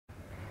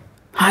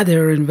Hi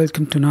there and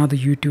welcome to another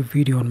YouTube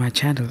video on my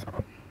channel.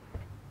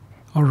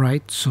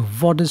 Alright, so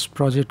what is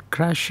project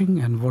crashing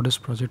and what is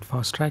project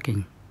fast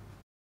tracking?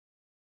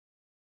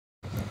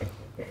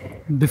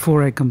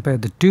 Before I compare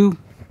the two,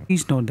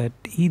 please note that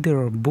either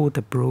or both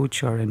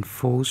approach are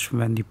enforced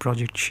when the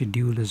project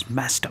schedule is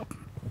messed up.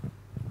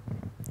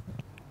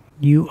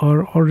 You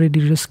are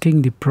already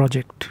risking the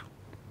project.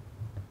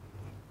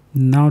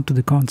 Now to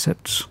the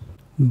concepts.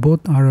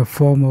 Both are a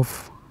form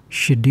of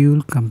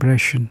schedule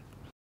compression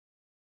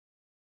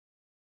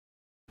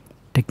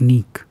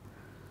technique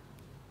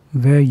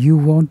where you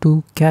want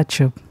to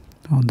catch up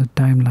on the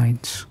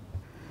timelines.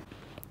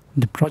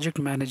 The project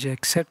manager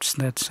accepts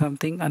that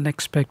something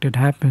unexpected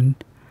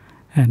happened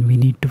and we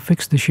need to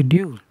fix the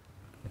schedule.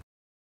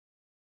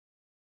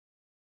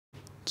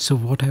 So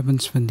what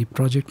happens when the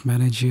project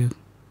manager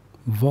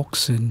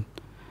walks in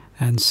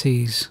and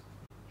says,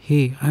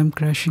 "Hey, I'm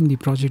crashing the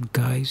project,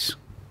 guys"?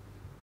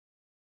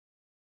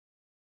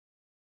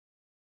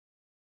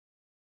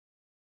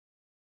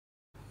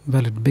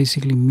 Well, it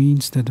basically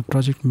means that the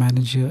project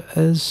manager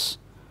is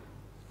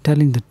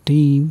telling the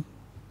team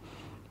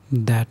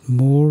that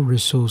more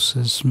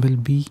resources will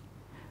be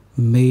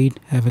made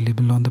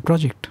available on the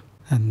project,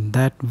 and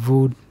that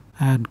would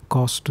add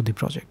cost to the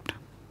project.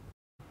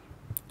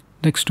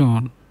 Next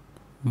on,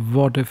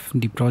 what if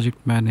the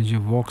project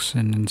manager walks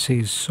in and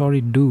says, "Sorry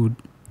dude,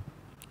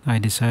 I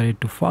decided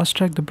to fast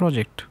track the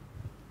project"?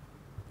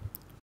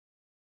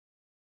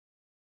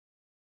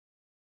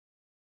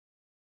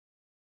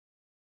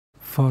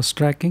 Fast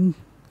tracking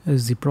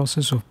is the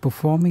process of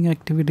performing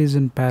activities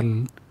in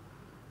parallel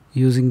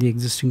using the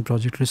existing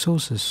project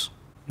resources.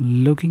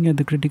 Looking at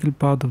the critical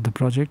path of the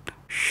project,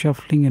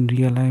 shuffling and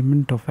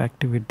realignment of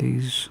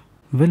activities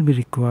will be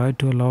required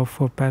to allow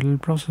for parallel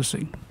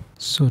processing.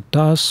 So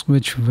tasks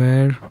which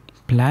were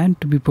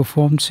planned to be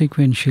performed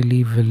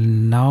sequentially will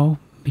now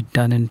be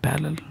done in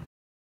parallel.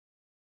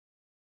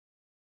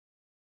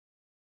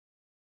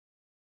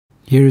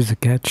 Here is the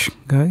catch,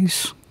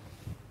 guys.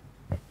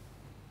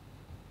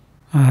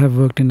 I have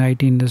worked in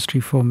IT industry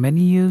for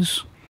many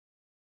years.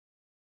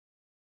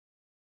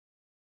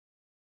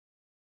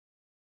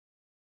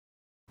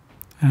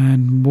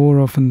 And more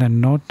often than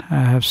not,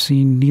 I have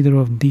seen neither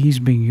of these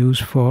being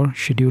used for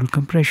schedule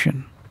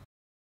compression.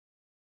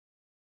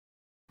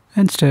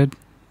 Instead,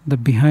 the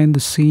behind the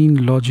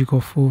scene logic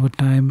of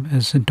overtime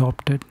is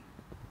adopted.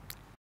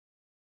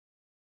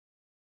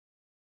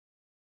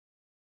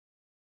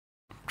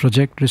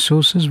 Project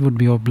resources would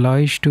be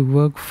obliged to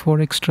work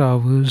for extra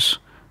hours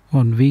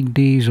on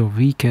weekdays or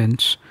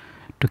weekends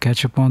to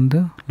catch up on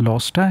the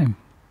lost time.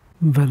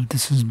 Well,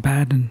 this is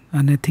bad and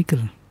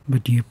unethical,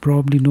 but you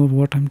probably know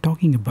what I'm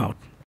talking about.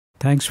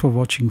 Thanks for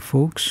watching,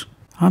 folks.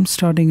 I'm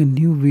starting a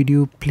new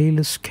video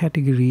playlist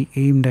category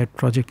aimed at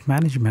project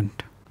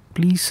management.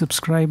 Please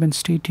subscribe and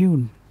stay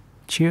tuned.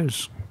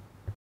 Cheers.